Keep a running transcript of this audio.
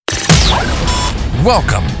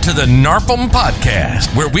Welcome to the NARPM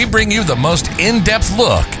Podcast, where we bring you the most in-depth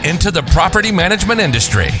look into the property management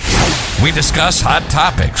industry. We discuss hot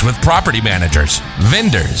topics with property managers,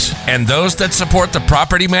 vendors, and those that support the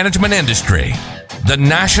property management industry. The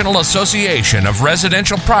National Association of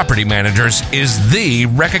Residential Property Managers is the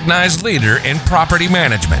recognized leader in property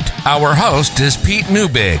management. Our host is Pete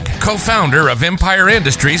Newbig, co-founder of Empire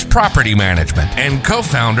Industries Property Management and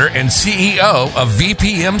co-founder and CEO of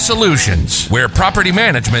VPM Solutions, where property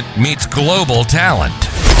management meets global talent.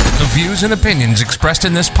 The views and opinions expressed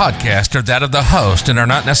in this podcast are that of the host and are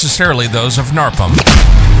not necessarily those of NARPM.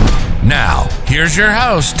 Now, here's your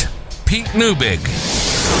host, Pete Newbig.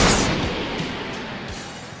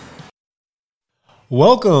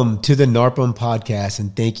 Welcome to the NARPM Podcast,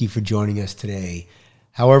 and thank you for joining us today.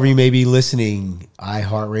 However you may be listening,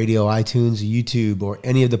 iHeartRadio, iTunes, YouTube, or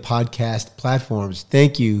any of the podcast platforms,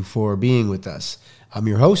 thank you for being with us. I'm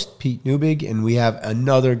your host, Pete Newbig, and we have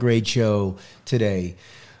another great show today.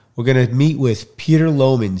 We're going to meet with Peter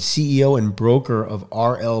Lohman, CEO and broker of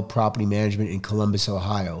RL Property Management in Columbus,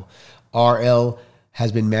 Ohio. RL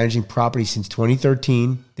has been managing property since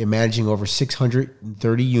 2013. They're managing over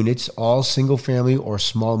 630 units, all single-family or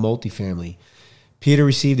small multifamily. Peter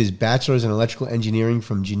received his bachelor's in electrical engineering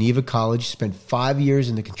from Geneva College, spent 5 years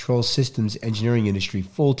in the control systems engineering industry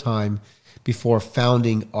full-time before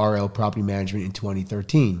founding RL Property Management in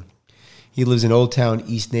 2013. He lives in Old Town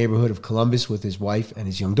East neighborhood of Columbus with his wife and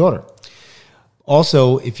his young daughter.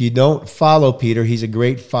 Also, if you don't follow Peter, he's a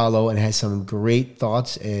great follow and has some great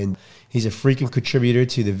thoughts, and he's a frequent contributor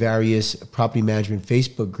to the various property management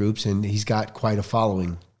Facebook groups, and he's got quite a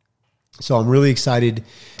following. So I'm really excited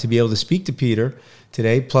to be able to speak to Peter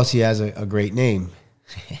today, plus he has a great name.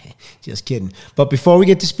 Just kidding. But before we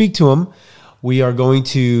get to speak to him, we are going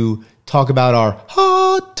to talk about our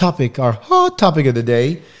hot topic of the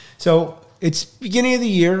day. So it's beginning of the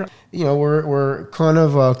year. You know, we're kind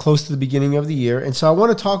of close to the beginning of the year. And so I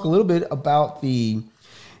want to talk a little bit about the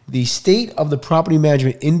State of the Property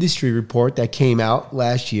Management Industry report that came out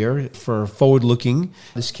last year for forward-looking.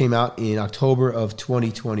 This came out in October of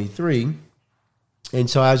 2023. And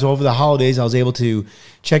so as over the holidays, I was able to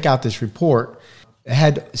check out this report. It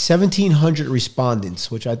had 1,700 respondents,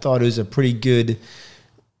 which I thought was a pretty good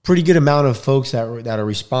amount of folks that are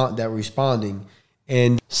responding.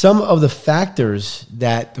 And some of the factors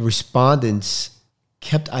that the respondents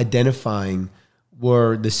kept identifying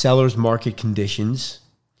were the seller's market conditions,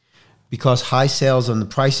 because high sales on the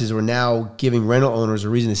prices were now giving rental owners a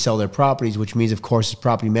reason to sell their properties, which means, of course, as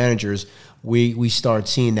property managers, we start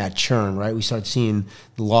seeing that churn, right? We start seeing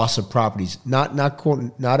the loss of properties. Not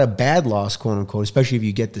a bad loss, quote unquote, especially if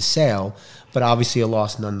you get the sale, but obviously a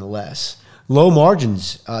loss nonetheless. Low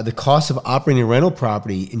margins, the cost of operating a rental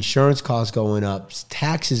property, insurance costs going up,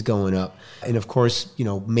 taxes going up, and of course,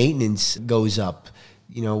 maintenance goes up.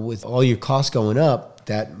 With all your costs going up,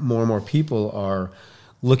 that more and more people are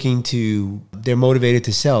they're motivated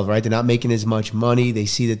to sell, right? They're not making as much money. They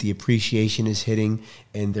see that the appreciation is hitting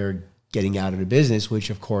and they're getting out of the business,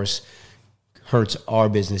 which of course hurts our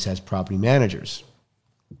business as property managers.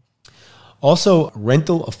 Also,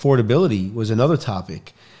 rental affordability was another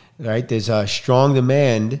topic, right? There's a strong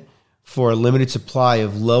demand for a limited supply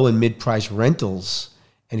of low and mid-price rentals,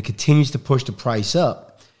 and it continues to push the price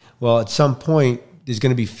up. Well, at some point, there's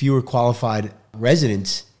going to be fewer qualified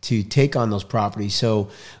residents to take on those properties. So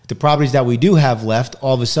the properties that we do have left,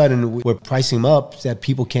 all of a sudden we're pricing them up that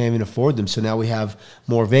people can't even afford them. So now we have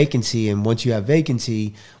more vacancy. And once you have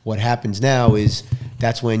vacancy, what happens now is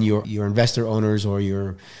that's when your investor owners or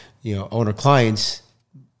your owner clients,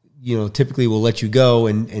 typically will let you go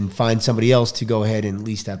and find somebody else to go ahead and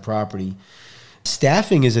lease that property.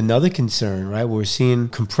 Staffing is another concern, right? We're seeing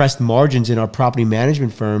compressed margins in our property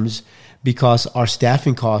management firms because our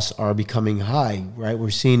staffing costs are becoming high, right?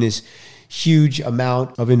 We're seeing this huge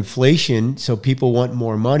amount of inflation, so people want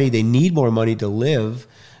more money. They need more money to live,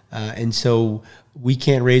 and so we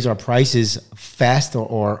can't raise our prices fast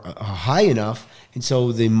or high enough, and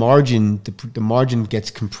so the margin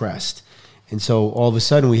gets compressed. And so all of a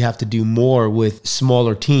sudden we have to do more with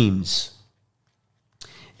smaller teams.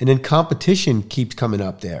 And then competition keeps coming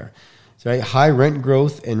up there. Right? High rent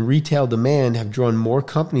growth and retail demand have drawn more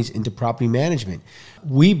companies into property management.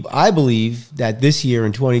 I believe that this year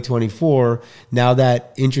in 2024, now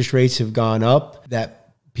that interest rates have gone up,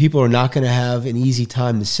 that people are not going to have an easy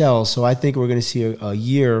time to sell. So I think we're going to see a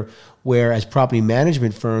year where, as property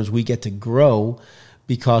management firms, we get to grow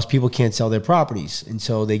because people can't sell their properties. And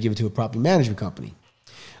so they give it to a property management company.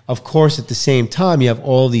 Of course, at the same time, you have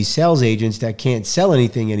all these sales agents that can't sell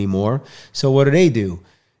anything anymore. So what do?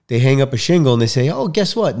 they hang up a shingle and they say, oh,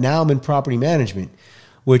 guess what? Now I'm in property management,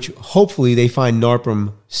 which hopefully they find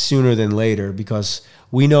NARPM sooner than later, because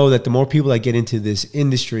we know that the more people that get into this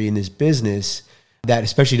industry and this business that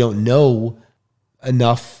especially don't know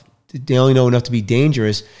enough, they only know enough to be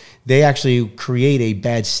dangerous, they actually create a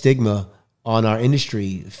bad stigma on our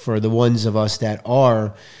industry for the ones of us that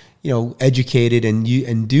are, educated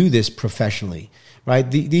and do this professionally,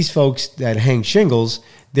 right? These folks that hang shingles,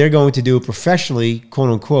 they're going to do it professionally,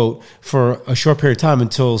 quote unquote, for a short period of time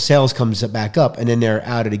until sales comes back up, and then they're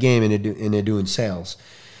out of the game and they're doing sales.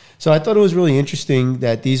 So I thought it was really interesting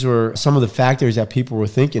that these were some of the factors that people were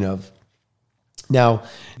thinking of. Now,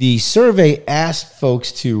 the survey asked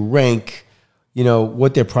folks to rank,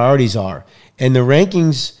 what their priorities are. And the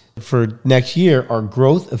rankings for next year are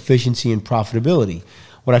growth, efficiency, and profitability.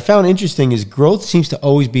 What I found interesting is growth seems to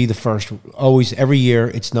always be the first, always, every year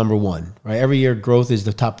it's number one, right? Every year growth is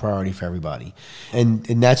the top priority for everybody. And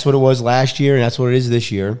that's what it was last year, and that's what it is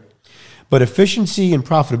this year. But efficiency and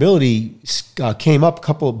profitability came up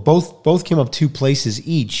both came up 2 places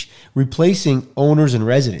each, replacing owners and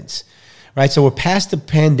residents, right? So we're past the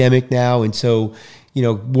pandemic now, and so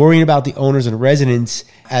worrying about the owners and residents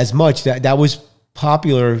as much that was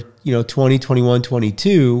popular, 2021,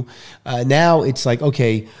 22. Now it's like,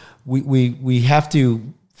 okay, we have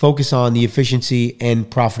to focus on the efficiency and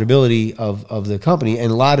profitability of the company,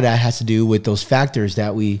 and a lot of that has to do with those factors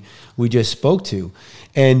that we just spoke to.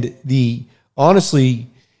 And honestly,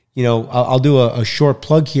 I'll do a short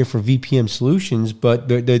plug here for VPM Solutions, but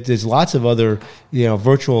there's lots of other,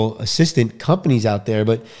 virtual assistant companies out there.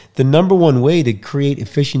 But the number one way to create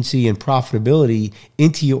efficiency and profitability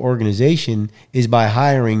into your organization is by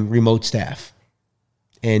hiring remote staff.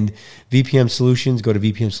 And VPM Solutions, go to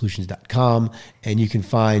vpmsolutions.com, and you can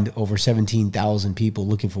find over 17,000 people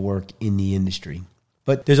looking for work in the industry.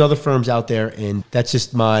 But there's other firms out there, and that's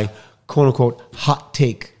just my quote-unquote hot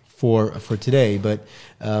take for today. But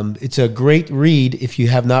it's a great read if you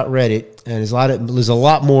have not read it, and there's a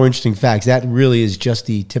lot more interesting facts. That really is just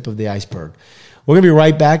the tip of the iceberg. We're going to be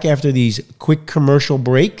right back after these quick commercial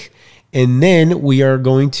break, and then we are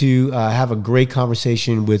going to have a great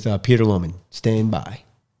conversation with Peter Lohman. Stand by.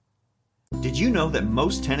 Did you know that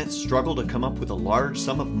most tenants struggle to come up with a large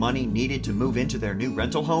sum of money needed to move into their new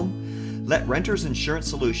rental home? Let Renters Insurance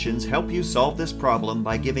Solutions help you solve this problem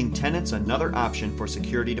by giving tenants another option for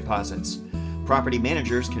security deposits. Property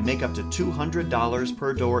managers can make up to $200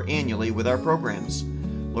 per door annually with our programs.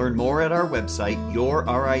 Learn more at our website,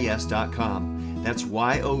 yourris.com. That's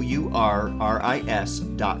YOURRIS.com.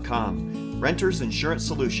 Renters Insurance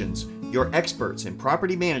Solutions, your experts in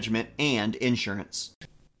property management and insurance.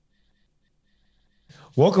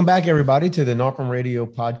 Welcome back, everybody, to the NARPM Radio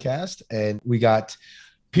podcast. And we got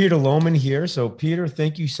Peter Lohman here. So, Peter,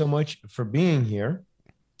 thank you so much for being here.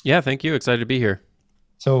 Yeah, thank you. Excited to be here.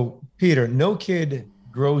 So, Peter, no kid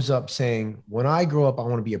grows up saying, when I grow up, I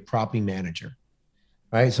want to be a property manager,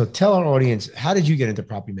 right? So tell our audience, how did you get into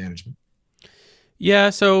property management? Yeah,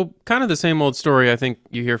 so kind of the same old story I think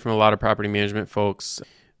you hear from a lot of property management folks.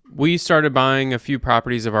 We started buying a few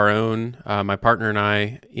properties of our own, my partner and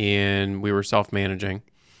I, and we were self-managing.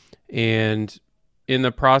 And in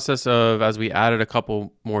the process of, as we added a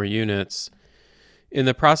couple more units, in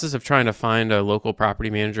the process of trying to find a local property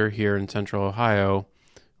manager here in Central Ohio,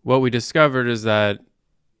 what we discovered is that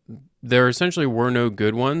there essentially were no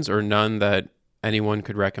good ones, or none that anyone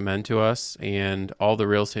could recommend to us. And all the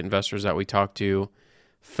real estate investors that we talked to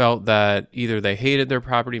felt that either they hated their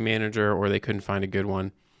property manager or they couldn't find a good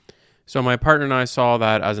one. So my partner and I saw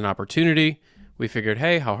that as an opportunity. We figured,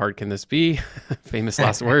 hey, how hard can this be? Famous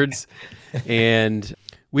last words. And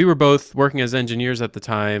we were both working as engineers at the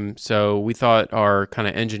time, so we thought our kind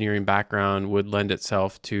of engineering background would lend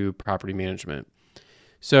itself to property management.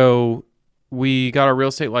 So we got our real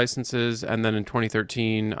estate licenses, and then in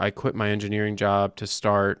 2013, I quit my engineering job to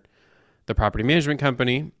start the property management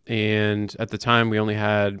company. And at the time, we only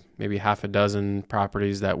had maybe half a dozen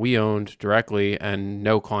properties that we owned directly and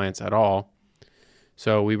no clients at all.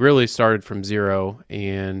 So we really started from zero.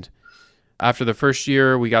 And after the first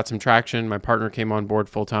year, we got some traction. My partner came on board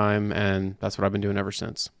full time, and that's what I've been doing ever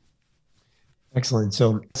since. Excellent.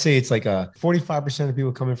 So say it's like a 45% of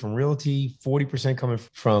people coming from realty, 40% coming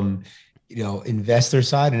from, investor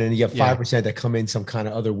side, and then you have 5% that come in some kind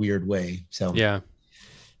of other weird way. So yeah.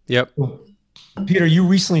 Yep. Peter, you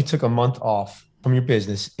recently took a month off from your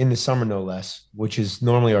business in the summer, no less, which is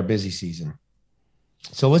normally our busy season.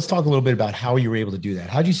 So let's talk a little bit about how you were able to do that.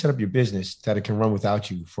 How did you set up your business that it can run without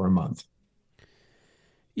you for a month?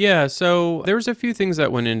 Yeah, so there was a few things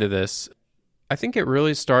that went into this. I think it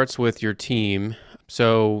really starts with your team.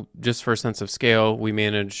 So just for a sense of scale, we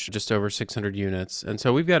manage just over 600 units. And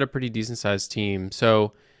so we've got a pretty decent sized team.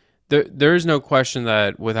 So there is no question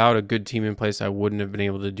that without a good team in place, I wouldn't have been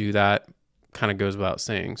able to do that. Kind of goes without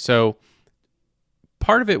saying. So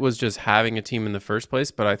part of it was just having a team in the first place,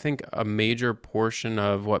 but I think a major portion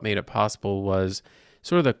of what made it possible was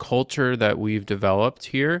sort of the culture that we've developed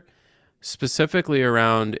here, specifically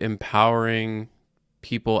around empowering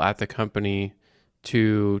people at the company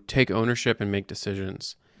to take ownership and make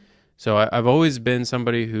decisions. So I've always been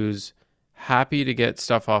somebody who's happy to get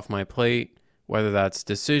stuff off my plate, whether that's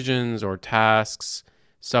decisions or tasks,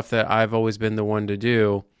 stuff that I've always been the one to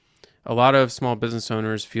do. A lot of small business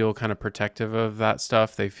owners feel kind of protective of that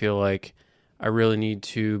stuff. They feel like I really need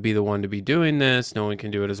to be the one to be doing this. No one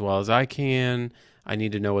can do it as well as I can. I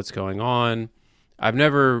need to know what's going on. I've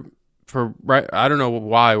never, I don't know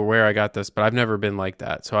why or where I got this, but I've never been like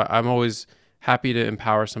that. So I'm always happy to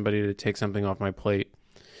empower somebody to take something off my plate.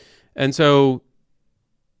 And so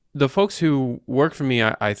the folks who work for me,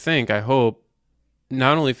 I hope,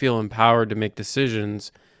 not only feel empowered to make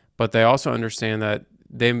decisions, but they also understand that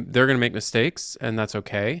they're going to make mistakes, and that's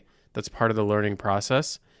okay. That's part of the learning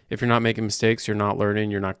process. If you're not making mistakes, you're not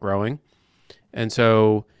learning, you're not growing. And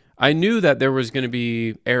so I knew that there was going to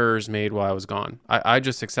be errors made while I was gone. I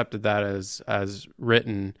just accepted that as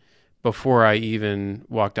written before I even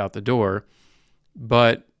walked out the door.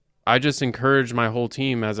 But I just encouraged my whole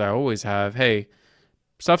team, as I always have, hey,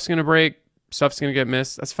 stuff's going to break, stuff's going to get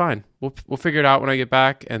missed. That's fine. We'll figure it out when I get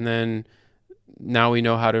back. And then now we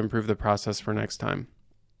know how to improve the process for next time.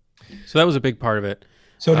 So that was a big part of it.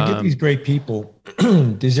 So to get these great people,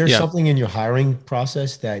 is there something in your hiring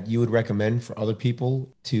process that you would recommend for other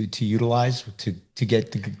people to utilize to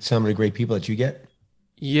get some of the great people that you get?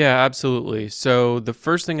 Yeah, absolutely. So the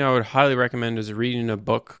first thing I would highly recommend is reading a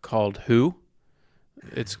book called Who.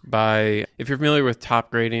 It's by, if you're familiar with Top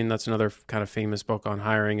Grading, that's another kind of famous book on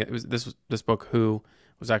hiring. It was this book, Who,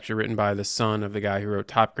 was actually written by the son of the guy who wrote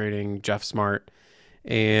Top Grading, Jeff Smart.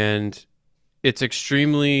 And it's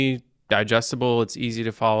extremely digestible, it's easy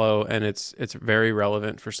to follow, and it's very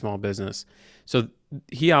relevant for small business. So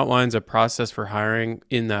he outlines a process for hiring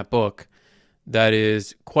in that book that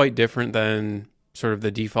is quite different than sort of the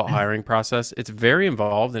default hiring process. It's very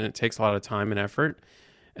involved and it takes a lot of time and effort.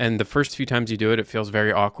 And the first few times you do it, it feels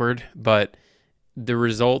very awkward, but the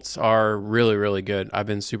results are really, really good. I've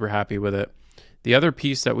been super happy with it. The other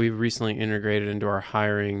piece that we've recently integrated into our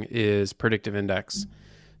hiring is Predictive Index.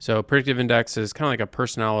 So Predictive Index is kind of like a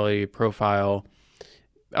personality profile.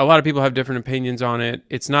 A lot of people have different opinions on it.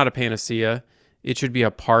 It's not a panacea. It should be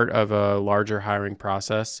a part of a larger hiring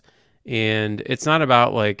process. And it's not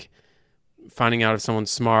about like finding out if someone's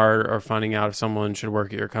smart or finding out if someone should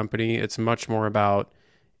work at your company. It's much more about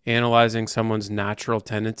analyzing someone's natural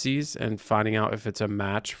tendencies and finding out if it's a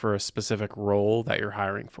match for a specific role that you're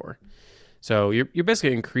hiring for. So you're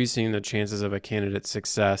basically increasing the chances of a candidate's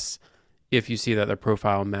success if you see that their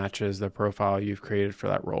profile matches the profile you've created for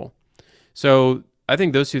that role. So I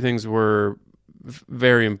think those two things were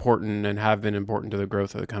very important and have been important to the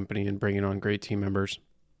growth of the company and bringing on great team members.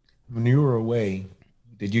 When you were away,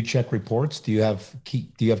 did you check reports? Do you have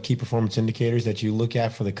key performance indicators that you look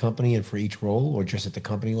at for the company and for each role, or just at the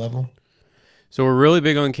company level? So we're really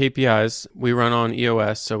big on KPIs. We run on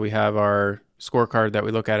EOS, so we have our scorecard that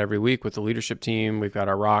we look at every week with the leadership team. We've got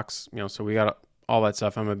our rocks, so we got all that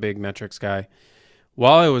stuff. I'm a big metrics guy.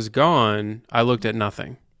 While I was gone, I looked at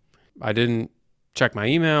nothing. I didn't check my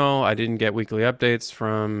email. I didn't get weekly updates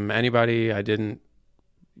from anybody. I didn't,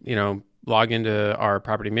 log into our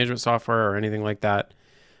property management software or anything like that.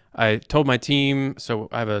 I told my team, so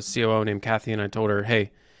I have a COO named Kathy, and I told her,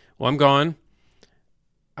 hey, well, I'm gone.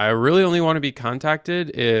 I really only want to be contacted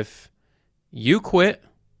if you quit,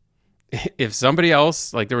 if somebody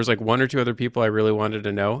else, like there was like one or two other people I really wanted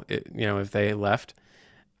to know, if they left,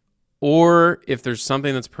 or if there's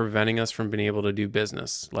something that's preventing us from being able to do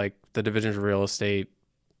business, like the Division of Real Estate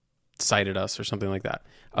cited us or something like that.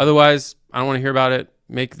 Otherwise, I don't want to hear about it.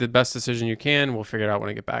 Make the best decision you can. We'll figure it out when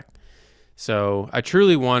I get back. So I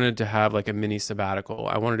truly wanted to have like a mini sabbatical.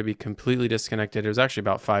 I wanted to be completely disconnected. It was actually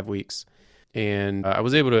about 5 weeks, and I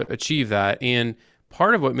was able to achieve that. And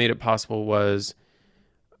part of what made it possible was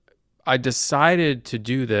I decided to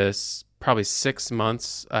do this probably 6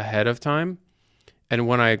 months ahead of time. And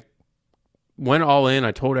when I went all in,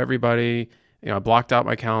 I told everybody, I blocked out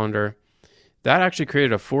my calendar. That actually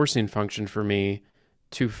created a forcing function for me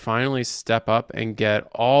to finally step up and get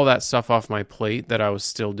all that stuff off my plate that I was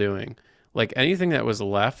still doing. Like anything that was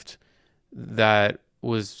left that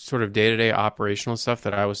was sort of day-to-day operational stuff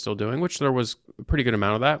that I was still doing, which there was a pretty good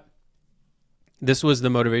amount of that. This was the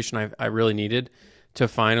motivation I really needed to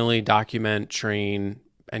finally document, train,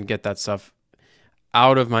 and get that stuff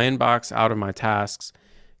out of my inbox, out of my tasks.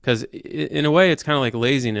 Because in a way, it's kind of like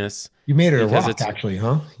laziness. You made it a Because rock, actually,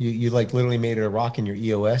 huh? You like literally made it a rock in your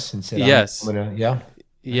EOS and said, yes, I'm gonna, yeah.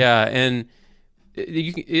 yeah, and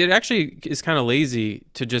it actually is kind of lazy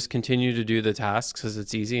to just continue to do the tasks because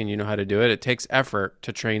it's easy and you know how to do it. It takes effort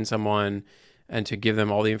to train someone and to give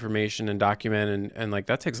them all the information and document, and like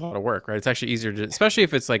that takes a lot of work, right? It's actually easier to, especially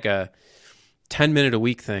if it's like a 10-minute a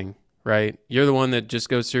week thing, right? You're the one that just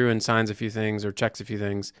goes through and signs a few things or checks a few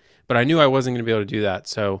things. But I knew I wasn't going to be able to do that.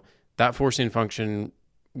 So that forcing function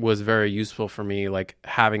was very useful for me, like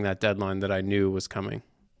having that deadline that I knew was coming.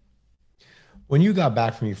 When you got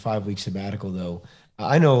back from your 5-week sabbatical, though,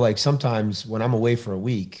 I know like sometimes when I'm away for a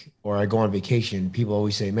week or I go on vacation, people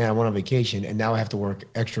always say, man, I went on vacation and now I have to work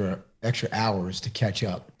extra hours to catch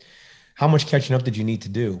up. How much catching up did you need to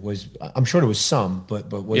do? I'm sure there was some, but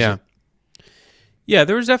was Yeah. it? Yeah,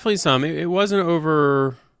 there was definitely some. It wasn't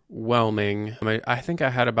overwhelming. I think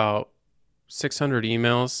I had about 600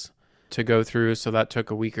 emails to go through, so that took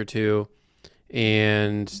a week or two.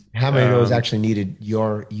 And How many of those actually needed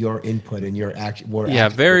your input and your action? Yeah,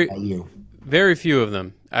 very you. very few of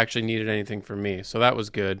them actually needed anything from me, so that was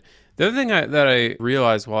good. The other thing that I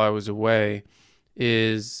realized while I was away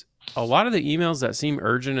is a lot of the emails that seem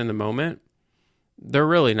urgent in the moment, they're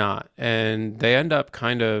really not, and they end up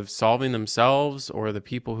kind of solving themselves, or the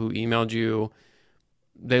people who emailed you,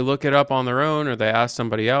 they look it up on their own, or they ask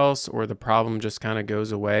somebody else, or the problem just kind of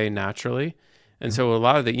goes away naturally. And so a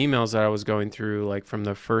lot of the emails that I was going through, like from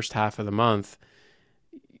the first half of the month,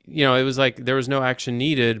 you know, it was like there was no action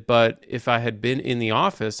needed, but if I had been in the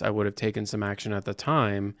office, I would have taken some action at the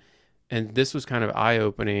time. And this was kind of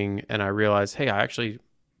eye-opening, and I realized, hey, I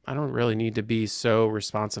don't really need to be so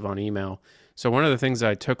responsive on email. So one of the things that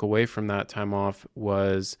I took away from that time off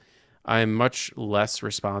was I'm much less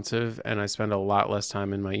responsive, and I spend a lot less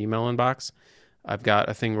time in my email inbox. I've got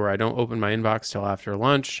a thing where I don't open my inbox till after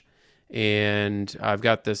lunch, and I've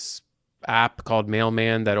got this app called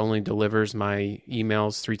Mailman that only delivers my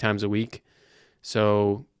emails 3 times a week.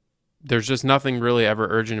 So there's just nothing really ever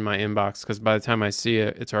urgent in my inbox, because by the time I see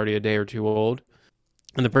it, it's already a day or two old.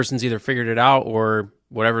 And the person's either figured it out, or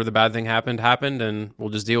whatever the bad thing happened, and we'll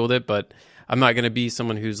just deal with it. But I'm not going to be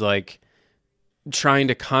someone who's like trying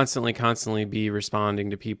to constantly be responding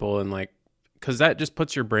to people, and like, because that just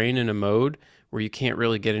puts your brain in a mode where you can't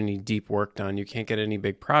really get any deep work done. You can't get any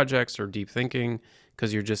big projects or deep thinking,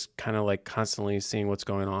 because you're just kind of like constantly seeing what's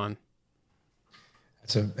going on.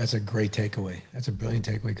 That's a great takeaway. That's a brilliant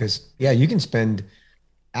takeaway, because yeah, you can spend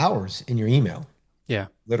hours in your email. Yeah.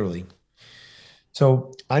 Literally.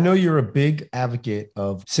 So I know you're a big advocate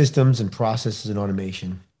of systems and processes and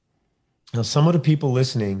automation. Now, some of the people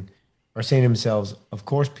listening are saying to themselves, of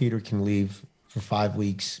course, Peter can leave for 5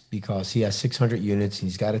 weeks because he has 600 units,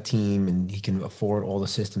 he's got a team, and he can afford all the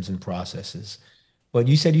systems and processes. But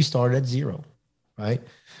you said you started at zero, right?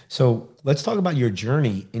 So let's talk about your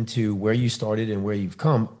journey into where you started and where you've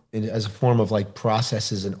come as a form of like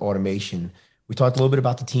processes and automation. We talked a little bit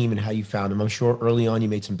about the team and how you found them. I'm sure early on you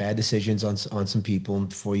made some bad decisions on some people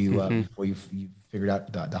before you figured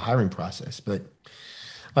out the hiring process. But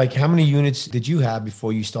like, how many units did you have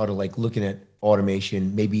before you started like looking at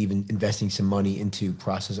automation, maybe even investing some money into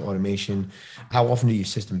process automation? How often do your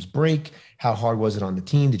systems break? How hard was it on the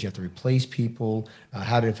team? Did you have to replace people?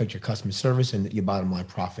 How did it affect your customer service and your bottom line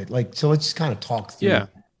profit? Like, so let's just kind of talk through.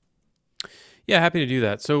 Yeah, happy to do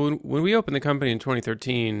that. So when we opened the company in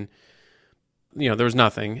 2013, you know, there was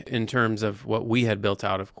nothing in terms of what we had built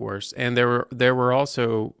out, of course. And there were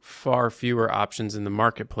also far fewer options in the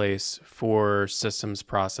marketplace for systems,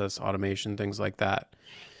 process, automation, things like that.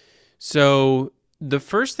 So the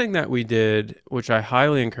first thing that we did, which I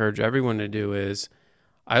highly encourage everyone to do, is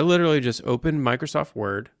I literally just opened Microsoft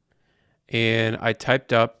Word and I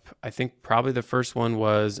typed up, I think probably the first one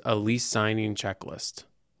was a lease signing checklist.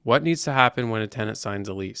 What needs to happen when a tenant signs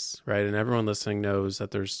a lease, right? And everyone listening knows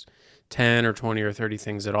that there's 10 or 20 or 30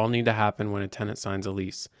 things that all need to happen when a tenant signs a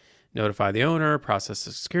lease. Notify the owner, process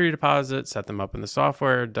the security deposit, set them up in the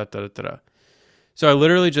software, So I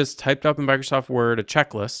literally just typed up in Microsoft Word a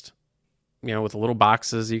checklist, you know, with the little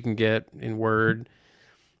boxes you can get in Word.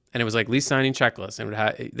 And it was like lease signing checklist.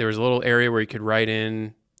 And there was a little area where you could write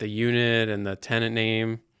in the unit and the tenant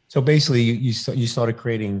name. So basically you started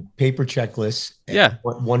creating paper checklists. Yeah.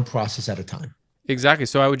 One process at a time. Exactly.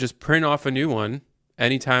 So I would just print off a new one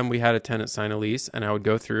anytime we had a tenant sign a lease, and I would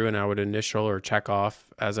go through and I would initial or check off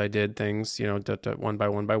as I did things, you know, one by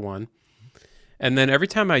one. And then every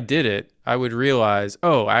time I did it, I would realize,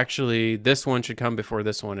 oh, actually, this one should come before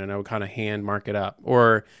this one. And I would kind of hand mark it up.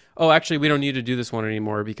 Or, oh, actually, we don't need to do this one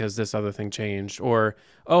anymore because this other thing changed. Or,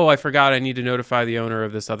 oh, I forgot I need to notify the owner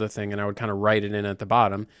of this other thing. And I would kind of write it in at the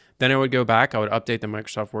bottom. Then I would go back, I would update the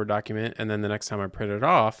Microsoft Word document. And then the next time I print it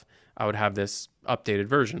off, I would have this updated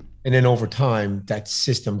version. And then over time, that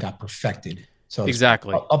system got perfected. So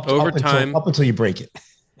exactly. Over time, up until you break it.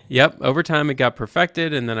 Yep. Over time, it got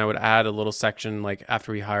perfected. And then I would add a little section, like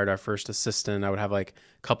after we hired our first assistant, I would have like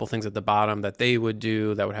a couple things at the bottom that they would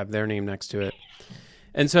do that would have their name next to it.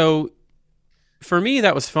 And so for me,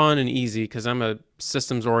 that was fun and easy because I'm a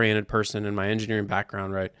systems oriented person in my engineering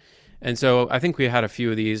background, right? And so I think we had a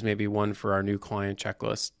few of these, maybe one for our new client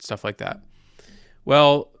checklist, stuff like that.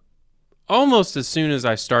 Well, almost as soon as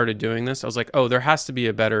I started doing this, I was like, oh, there has to be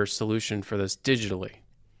a better solution for this digitally.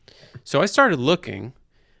 So I started looking.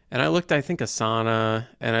 And I looked, I think, Asana,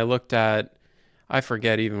 and I looked at, I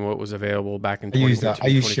forget even what was available back in 2014. I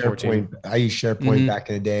used SharePoint. I used SharePoint back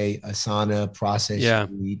in the day. Asana, Process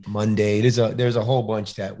Suite, Monday. There's a whole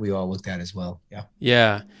bunch that we all looked at as well. Yeah.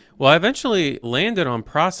 Yeah. Well, I eventually landed on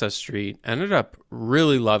Process Street. Ended up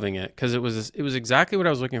really loving it because it was exactly what I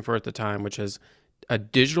was looking for at the time, which is a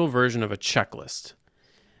digital version of a checklist.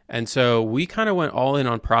 And so we kind of went all in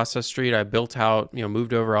on Process Street. I built out,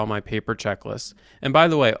 moved over all my paper checklists. And by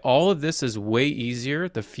the way, all of this is way easier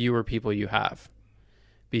the fewer people you have,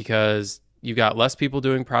 because you got less people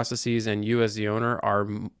doing processes and you as the owner are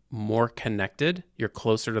more connected. You're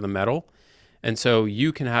closer to the metal. And so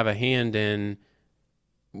you can have a hand in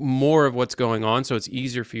more of what's going on. So it's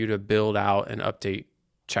easier for you to build out and update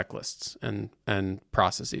checklists and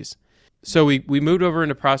processes. So we moved over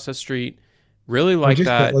into Process Street. Really like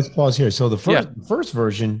that. Let's pause here. So the first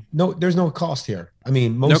version, there's no cost here. I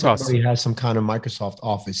mean, most everybody has some kind of Microsoft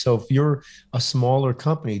Office. So if you're a smaller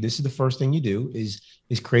company, this is the first thing you do is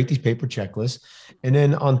create these paper checklists. And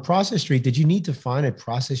then on Process Street, did you need to find a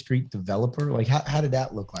Process Street developer? Like how did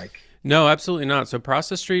that look like? No, absolutely not. So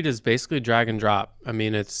Process Street is basically drag and drop. I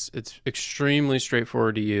mean, it's extremely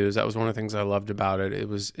straightforward to use. That was one of the things I loved about it. It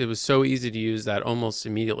was so easy to use that almost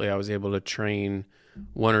immediately I was able to train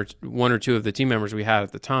one or two of the team members we had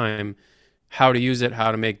at the time how to use it, how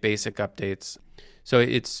to make basic updates. So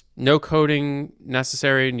it's no coding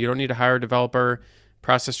necessary, and you don't need to hire a developer.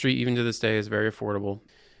 Process Street, even to this day, is very affordable.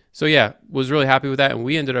 So yeah, was really happy with that, and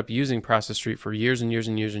we ended up using Process Street for years and years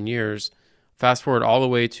and years and years. Fast forward all the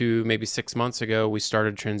way to maybe 6 months ago, we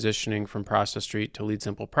started transitioning from Process Street to Lead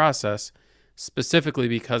Simple Process, specifically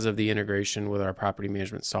because of the integration with our property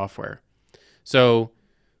management software. So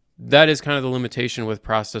that is kind of the limitation with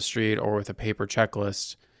Process Street or with a paper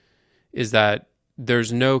checklist, is that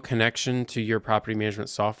there's no connection to your property management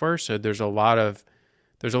software. So there's a lot of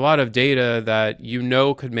data that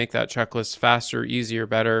could make that checklist faster, easier,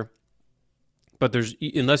 better. But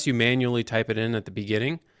unless you manually type it in at the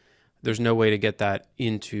beginning, there's no way to get that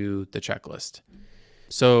into the checklist.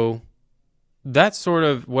 So that's sort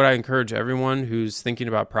of what I encourage everyone who's thinking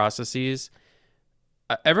about processes.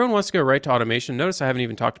 Everyone wants to go right to automation. Notice I haven't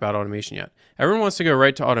even talked about automation yet. Everyone wants to go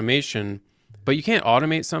right to automation, but you can't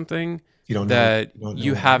automate something that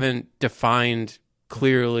you haven't defined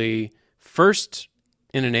clearly first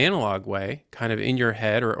in an analog way, kind of in your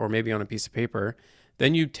head or maybe on a piece of paper.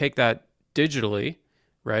 Then you take that digitally,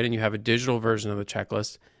 right? And you have a digital version of the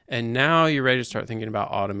checklist. And now you're ready to start thinking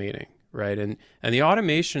about automating, right? And the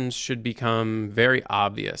automations should become very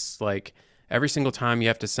obvious. Like every single time you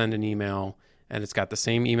have to send an email and it's got the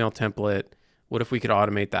same email template, what if we could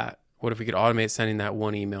automate that? What if we could automate sending that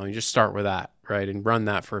one email? You just start with that, right? And run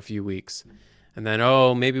that for a few weeks. And then,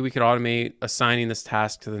 maybe we could automate assigning this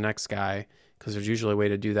task to the next guy, because there's usually a way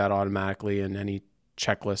to do that automatically in any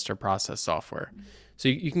checklist or process software. So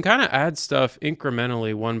you can kind of add stuff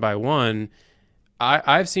incrementally one by one.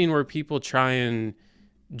 I've seen where people try and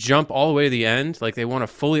jump all the way to the end, like they want to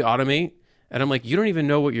fully automate. And I'm like, you don't even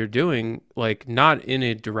know what you're doing, like not in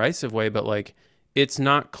a derisive way, but like it's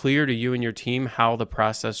not clear to you and your team how the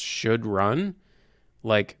process should run,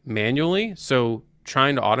 like manually. So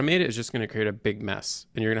trying to automate it is just going to create a big mess,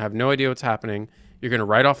 and you're going to have no idea what's happening. You're going to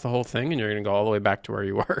write off the whole thing, and you're going to go all the way back to where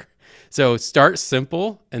you were. So start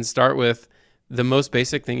simple and start with the most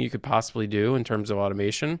basic thing you could possibly do in terms of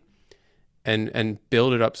automation, and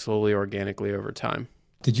build it up slowly, organically over time.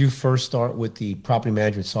 Did you first start with the property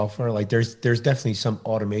management software? Like there's definitely some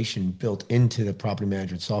automation built into the property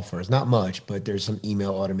management software. It's not much, but there's some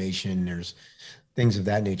email automation. There's things of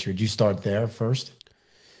that nature. Did you start there first?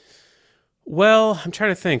 Well, I'm trying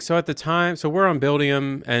to think. So at the time, so we're on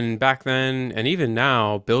Buildium, and back then, and even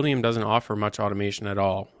now, Buildium doesn't offer much automation at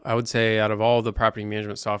all. I would say out of all the property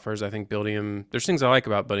management softwares, I think Buildium, there's things I like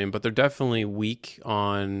about Buildium, but they're definitely weak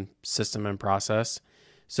on system and process.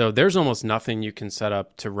 So there's almost nothing you can set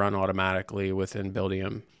up to run automatically within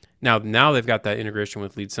Buildium. Now they've got that integration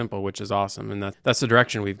with Lead Simple, which is awesome, and that's the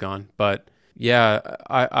direction we've gone. But yeah,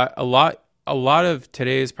 a lot of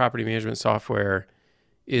today's property management software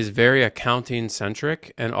is very accounting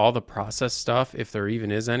centric, and all the process stuff, if there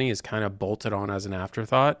even is any, is kind of bolted on as an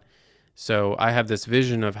afterthought. So I have this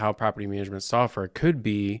vision of how property management software could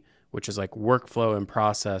be, which is like workflow and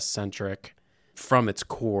process centric from its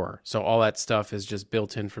core. So all that stuff is just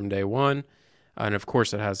built in from day one. And of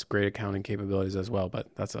course, it has great accounting capabilities as well, but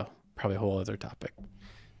that's probably a whole other topic.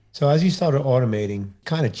 So as you started automating,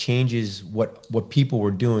 kind of changes what people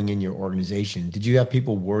were doing in your organization. Did you have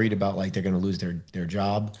people worried about like they're going to lose their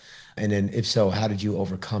job? And then if so, how did you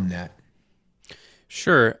overcome that?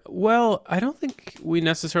 Sure. Well, I don't think we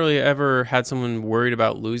necessarily ever had someone worried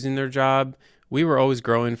about losing their job. We were always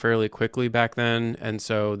growing fairly quickly back then. And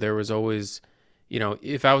so there was always,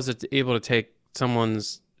 if I was able to take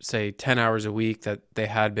someone's, say, 10 hours a week that they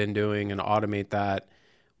had been doing and automate that,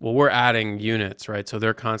 well, we're adding units, right? So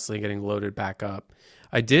they're constantly getting loaded back up.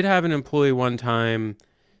 I did have an employee one time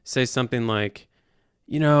say something like,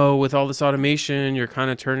 with all this automation, you're kind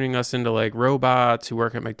of turning us into like robots who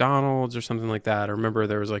work at McDonald's or something like that. I remember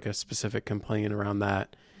there was like a specific complaint around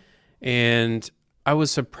that. And I was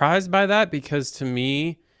surprised by that because to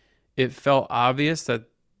me, it felt obvious that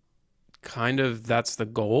kind of that's the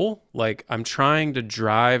goal. Like I'm trying to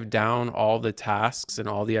drive down all the tasks and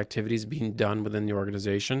all the activities being done within the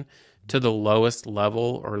organization to the lowest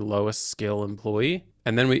level or lowest skill employee.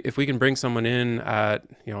 And then if we can bring someone in at,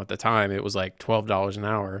 at the time it was like $12 an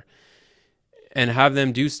hour and have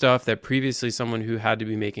them do stuff that previously someone who had to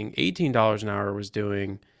be making $18 an hour was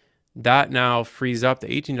doing, that now frees up the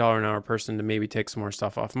 $18 an hour person to maybe take some more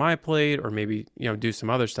stuff off my plate or maybe, do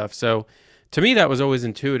some other stuff. So to me, that was always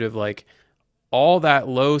intuitive. Like all that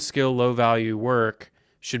low skill, low value work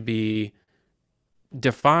should be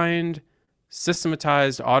defined,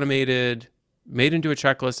 systematized, automated, made into a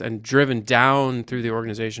checklist and driven down through the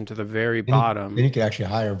organization to the very bottom. Then you could actually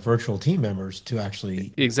hire virtual team members to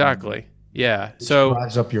actually. Exactly. Yeah. So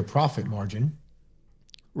drives up your profit margin.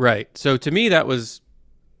 Right. So to me, that was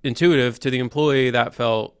intuitive. To the employee, that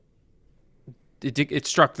felt, it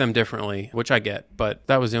struck them differently, which I get, but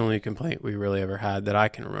that was the only complaint we really ever had that I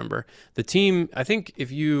can remember. The team, I think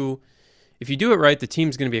if you do it right, the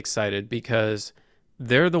team's going to be excited because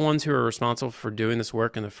they're the ones who are responsible for doing this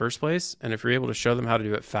work in the first place. And if you're able to show them how to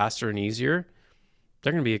do it faster and easier,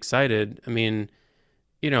 they're going to be excited. I mean,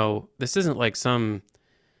 this isn't like some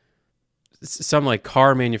like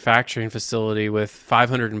car manufacturing facility with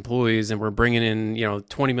 500 employees and we're bringing in,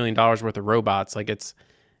 $20 million worth of robots. Like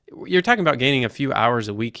you're talking about gaining a few hours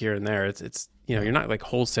a week here and there. It's you're not like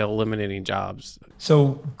wholesale eliminating jobs.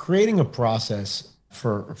 So creating a process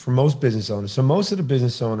for most business owners. So most of the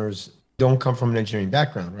business owners don't come from an engineering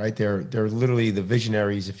background, right? They're literally the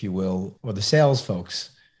visionaries, if you will, or the sales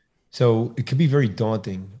folks. So it could be very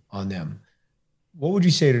daunting on them. What would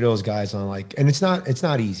you say to those guys on like, and it's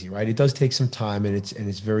not easy, right? It does take some time and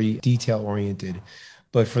it's very detail oriented.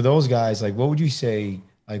 But for those guys, like what would you say,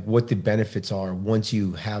 like what the benefits are once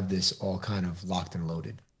you have this all kind of locked and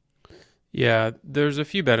loaded? Yeah, there's a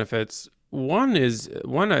few benefits. One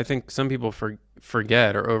I think some people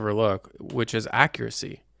forget or overlook, which is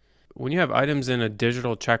accuracy. When you have items in a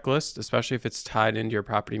digital checklist, especially if it's tied into your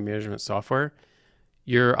property management software,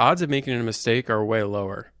 your odds of making a mistake are way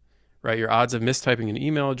lower, right? Your odds of mistyping an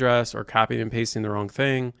email address or copying and pasting the wrong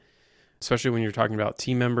thing, especially when you're talking about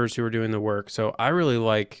team members who are doing the work. So I really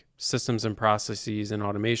like systems and processes and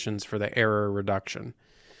automations for the error reduction.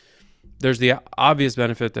 There's the obvious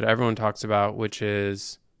benefit that everyone talks about, which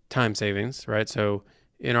is time savings, right? So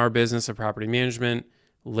in our business of property management,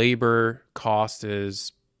 labor cost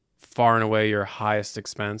is far and away your highest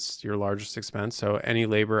expense, your largest expense. So any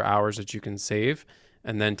labor hours that you can save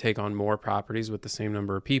and then take on more properties with the same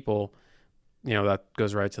number of people, that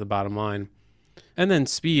goes right to the bottom line. And then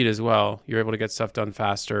speed as well. You're able to get stuff done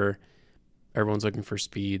faster. Everyone's looking for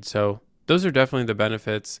speed. So those are definitely the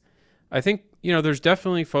benefits. I think, there's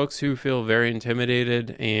definitely folks who feel very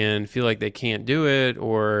intimidated and feel like they can't do it,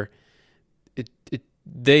 or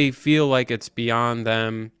they feel like it's beyond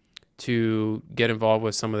them to get involved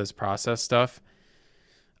with some of this process stuff.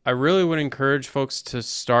 I really would encourage folks to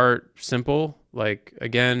start simple. Like,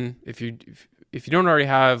 again, if you don't already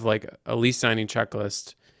have like a lease signing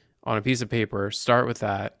checklist on a piece of paper, start with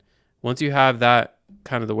that. Once you have that,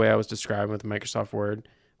 kind of the way I was describing with Microsoft Word,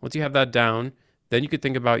 once you have that down, then you could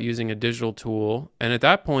think about using a digital tool. And at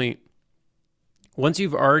that point, once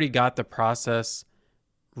you've already got the process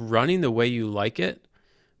running the way you like it,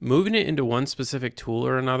 moving it into one specific tool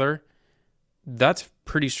or another, that's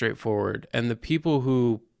pretty straightforward. And the people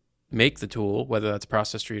who make the tool, whether that's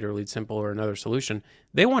Process Street or Lead Simple or another solution,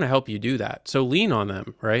 they want to help you do that. So lean on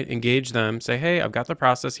them, right? Engage them. Say, hey, I've got the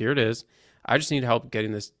process. Here it is. I just need help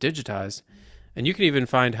getting this digitized. And you can even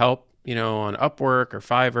find help, on Upwork or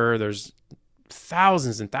Fiverr. There's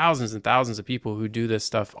thousands and thousands and thousands of people who do this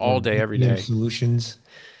stuff all day, every day. Solutions.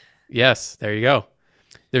 Yes, there you go.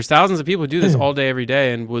 There's thousands of people who do this all day, every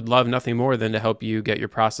day, and would love nothing more than to help you get your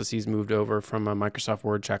processes moved over from a Microsoft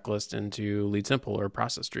Word checklist into Lead Simple or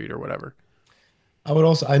Process Street or whatever.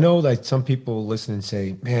 I know that some people listen and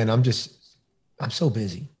say, man, I'm so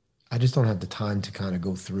busy. I just don't have the time to kind of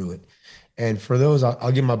go through it. And for those,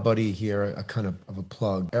 I'll give my buddy here a kind of a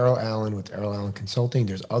plug. Errol Allen with Errol Allen Consulting.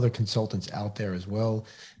 There's other consultants out there as well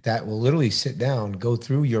that will literally sit down, go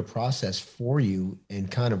through your process for you and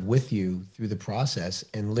kind of with you through the process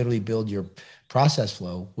and literally build your process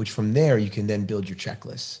flow, which from there you can then build your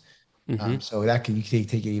checklists. So that you can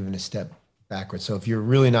take it even a step backwards. So if you're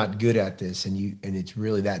really not good at this and it's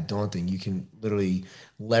really that daunting, you can literally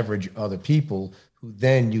leverage other people who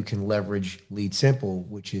then you can leverage Lead Simple,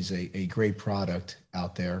 which is a great product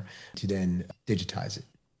out there to then digitize it.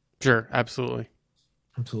 Sure, absolutely.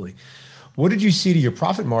 Absolutely. What did you see to your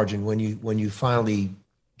profit margin when you finally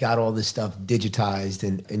got all this stuff digitized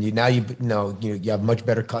and you have much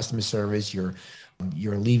better customer service, you're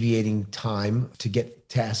alleviating time to get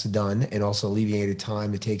tasks done and also alleviated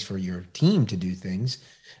time it takes for your team to do things.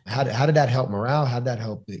 How did that help morale? How did that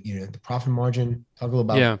help the profit margin? Talk a little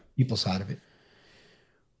about the people side of it.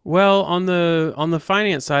 Well, on the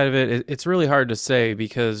finance side of it, it's really hard to say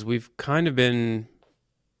because we've kind of been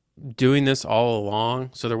doing this all along.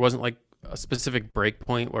 So there wasn't like a specific break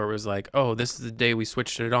point where it was like, oh, this is the day we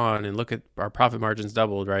switched it on and look at our profit margins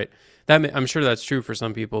doubled, right? I'm sure that's true for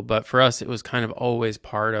some people, but for us, it was kind of always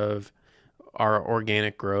part of our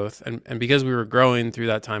organic growth. And because we were growing through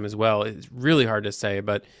that time as well, it's really hard to say,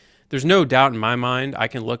 but there's no doubt in my mind, I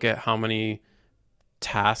can look at how many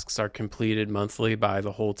tasks are completed monthly by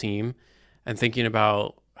the whole team and thinking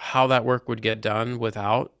about how that work would get done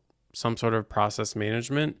without some sort of process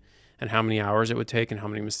management and how many hours it would take and how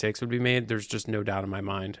many mistakes would be made. There's just no doubt in my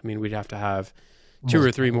mind. I mean, we'd have to have 2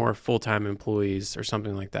 or 3 more full-time employees or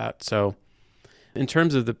something like that. So in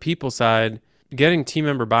terms of the people side, getting team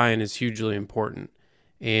member buy-in is hugely important.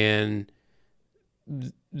 And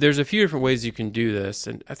there's a few different ways you can do this.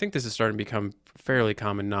 And I think this is starting to become fairly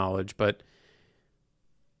common knowledge, but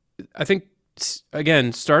I think,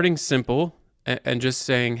 again, starting simple and just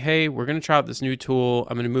saying, hey, we're going to try out this new tool.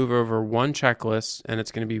 I'm going to move over one checklist and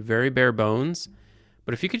it's going to be very bare bones.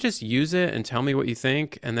 But if you could just use it and tell me what you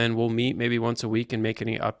think, and then we'll meet maybe once a week and make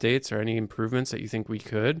any updates or any improvements that you think we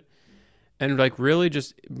could, and like really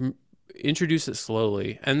just introduce it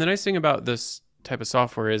slowly. And the nice thing about this type of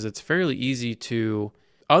software is it's fairly easy to,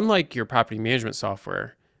 unlike your property management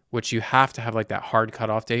software, which you have to have like that hard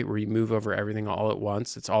cutoff date where you move over everything all at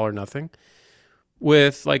once. It's all or nothing.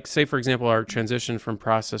 With like, say, for example, our transition from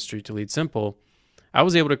Process Street to Lead Simple, I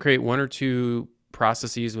was able to create 1 or 2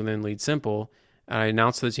 processes within Lead Simple. And I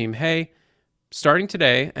announced to the team, hey, starting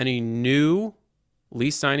today, any new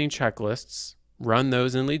lease signing checklists, run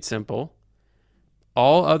those in Lead Simple.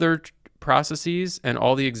 All other processes and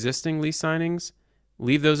all the existing lease signings,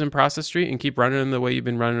 leave those in Process Street and keep running them the way you've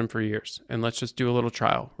been running them for years. And let's just do a little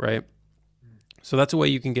trial, right? So that's a way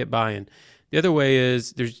you can get buy-in. The other way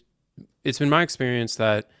is it's been my experience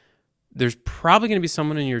that there's probably going to be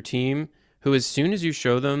someone in your team who, as soon as you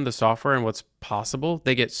show them the software and what's possible,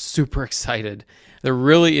 they get super excited. They're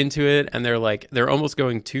really into it and they're almost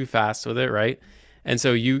going too fast with it, right? And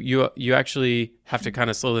so you actually have to kind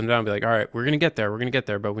of slow them down and be like, all right, we're going to get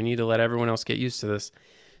there, but we need to let everyone else get used to this.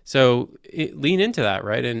 So lean into that,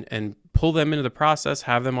 right? And pull them into the process,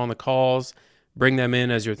 have them on the calls, bring them in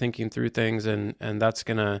as you're thinking through things. And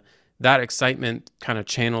that excitement kind of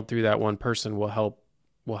channeled through that one person will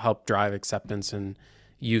help drive acceptance and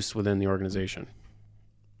use within the organization.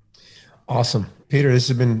 Awesome. Peter, this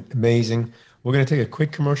has been amazing. We're going to take a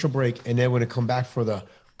quick commercial break and then we're going to come back for the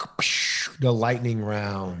lightning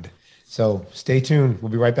round. So stay tuned.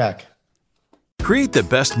 We'll be right back. Create the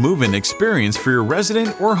best move-in experience for your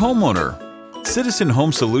resident or homeowner. Citizen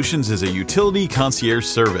Home Solutions is a utility concierge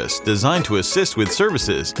service designed to assist with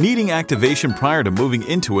services needing activation prior to moving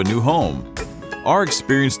into a new home. Our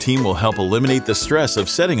experienced team will help eliminate the stress of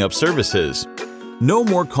setting up services. No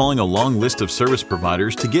more calling a long list of service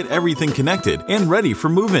providers to get everything connected and ready for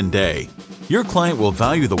move-in day. Your client will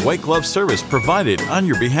value the white glove service provided on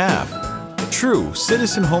your behalf. True,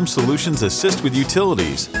 Citizen Home Solutions assist with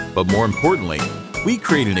utilities, but more importantly, we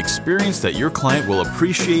create an experience that your client will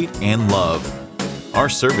appreciate and love. Our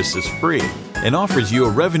service is free and offers you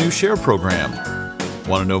a revenue share program.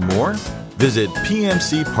 Want to know more? Visit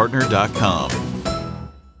pmcpartner.com.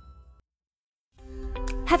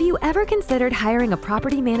 Have you ever considered hiring a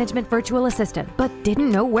property management virtual assistant but didn't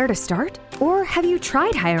know where to start? Or have you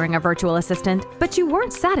tried hiring a virtual assistant but you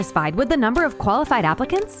weren't satisfied with the number of qualified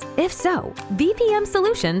applicants? If so, VPM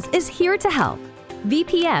Solutions is here to help.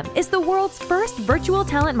 VPM is the world's first virtual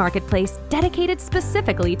talent marketplace dedicated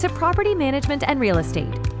specifically to property management and real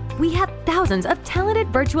estate. We have thousands of talented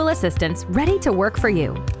virtual assistants ready to work for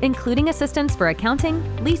you, including assistants for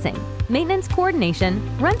accounting, leasing, maintenance coordination,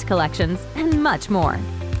 rent collections, and much more.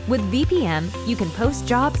 With VPM, you can post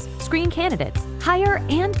jobs, screen candidates, hire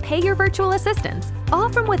and pay your virtual assistants, all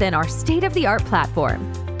from within our state-of-the-art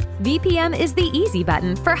platform. VPM is the easy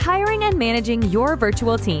button for hiring and managing your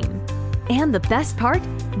virtual team. And the best part,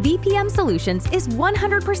 VPM Solutions is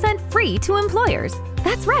 100% free to employers.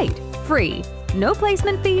 That's right, free. No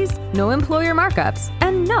placement fees, no employer markups,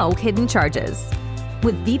 and no hidden charges.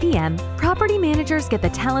 With VPM, property managers get the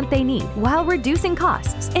talent they need while reducing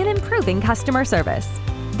costs and improving customer service.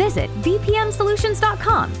 Visit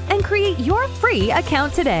vpmsolutions.com and create your free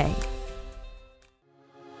account today.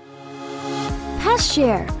 Pest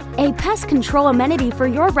Share, a pest control amenity for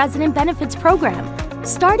your resident benefits program,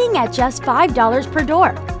 starting at just $5 per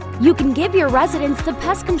door. You can give your residents the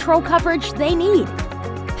pest control coverage they need.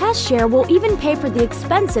 Pest Share will even pay for the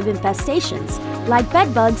expensive infestations like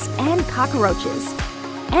bedbugs and cockroaches,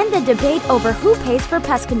 and the debate over who pays for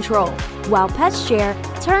pest control, while Pest Share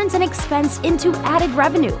turns an expense into added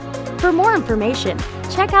revenue. For more information,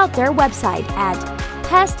 check out their website at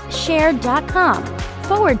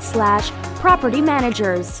pestshare.com/property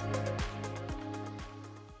managers.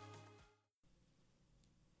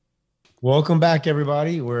 Welcome back,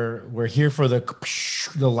 everybody. We're here for the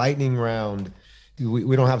lightning round.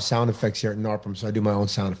 We don't have sound effects here at NARPM, so I do my own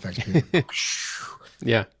sound effects.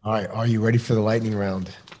 Yeah. All right. Are you ready for the lightning round?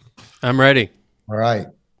 I'm ready. All right.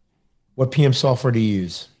 What PM software do you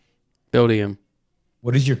use? Buildium.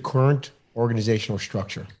 What is your current organizational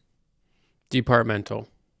structure? Departmental.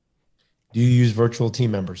 Do you use virtual team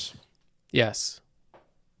members? Yes.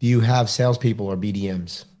 Do you have salespeople or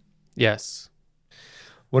BDMs? Yes.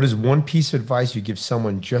 What is one piece of advice you give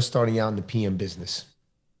someone just starting out in the PM business?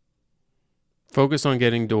 Focus on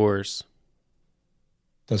getting doors.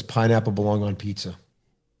 Does pineapple belong on pizza?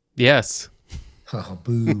 Yes. Oh,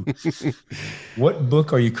 boo. What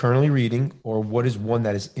book are you currently reading, or what is one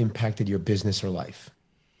that has impacted your business or life?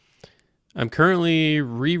 I'm currently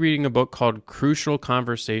rereading a book called Crucial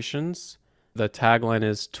Conversations. The tagline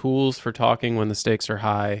is Tools for Talking When the Stakes Are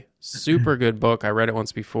High. Super good book. I read it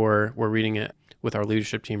once before. We're reading it with our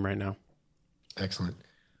leadership team right now. Excellent.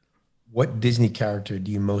 What Disney character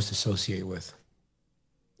do you most associate with?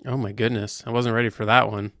 Oh my goodness. I wasn't ready for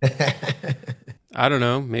that one. I don't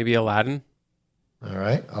know. Maybe Aladdin. All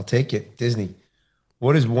right. I'll take it. Disney.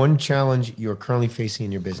 What is one challenge you're currently facing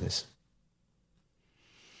in your business?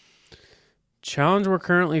 Challenge we're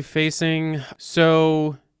currently facing.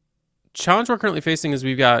 Challenge we're currently facing is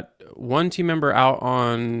we've got one team member out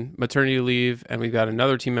on maternity leave, and we've got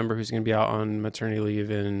another team member who's going to be out on maternity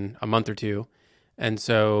leave in a month or two. And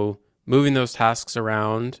so moving those tasks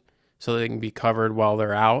around so they can be covered while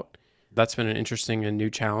they're out, that's been an interesting and new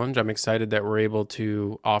challenge. I'm excited that we're able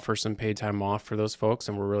to offer some paid time off for those folks,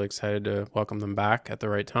 and we're really excited to welcome them back at the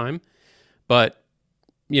right time. But,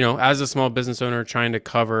 as a small business owner, trying to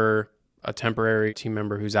cover a temporary team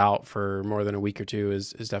member who's out for more than a week or two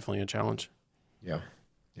is definitely a challenge. Yeah.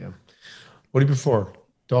 What do you prefer,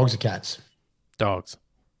 dogs or cats? Dogs.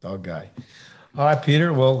 Dog guy. All right,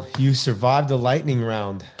 Peter. Well, you survived the lightning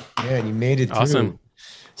round. Man, you made it through. Awesome.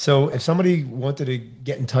 So if somebody wanted to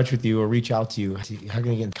get in touch with you or reach out to you, how can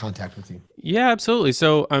they get in contact with you? Yeah, absolutely.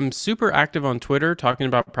 So I'm super active on Twitter talking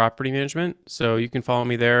about property management. So you can follow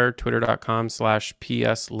me there,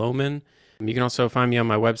 twitter.com/pslohman. You can also find me on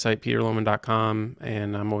my website, peterlohman.com,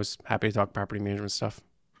 and I'm always happy to talk property management stuff.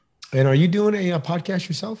 And are you doing a podcast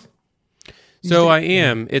yourself? So I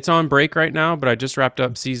am. It's on break right now, but I just wrapped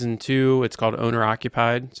up season 2. It's called Owner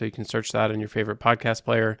Occupied. So you can search that in your favorite podcast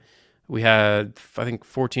player. We had, I think,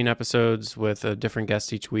 14 episodes with a different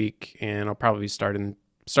guest each week, and I'll probably be starting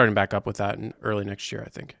back up with that in early next year, I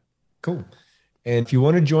think. Cool. And if you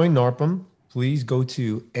want to join NARPM, please go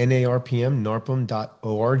to narpm.org,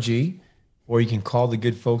 or you can call the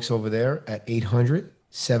good folks over there at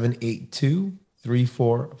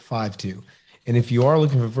 800-782-3452. And if you are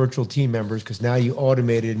looking for virtual team members, because now you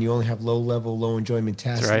automated and you only have low-level, low-enjoyment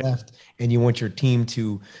tasks left, and you want your team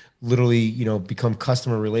to literally, become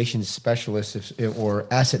customer relations specialists or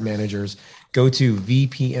asset managers, go to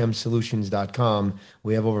vpmsolutions.com.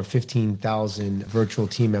 We have over 15,000 virtual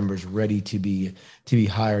team members ready to be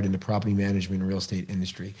hired in the property management and real estate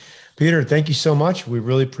industry. Peter, thank you so much. We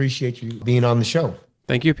really appreciate you being on the show.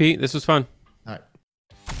 Thank you, Pete. This was fun. All right.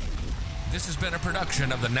 This has been a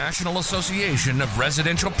production of the National Association of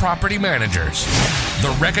Residential Property Managers,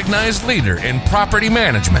 the recognized leader in property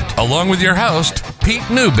management, along with your host, Pete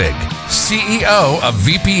Newbig, CEO of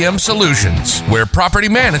VPM Solutions, where property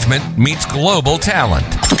management meets global talent.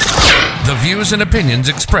 The views and opinions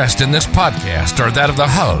expressed in this podcast are that of the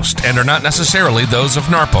host and are not necessarily those of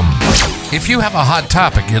NARPM. If you have a hot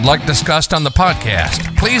topic you'd like discussed on the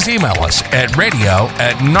podcast, please email us at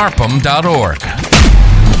radio@narpm.org.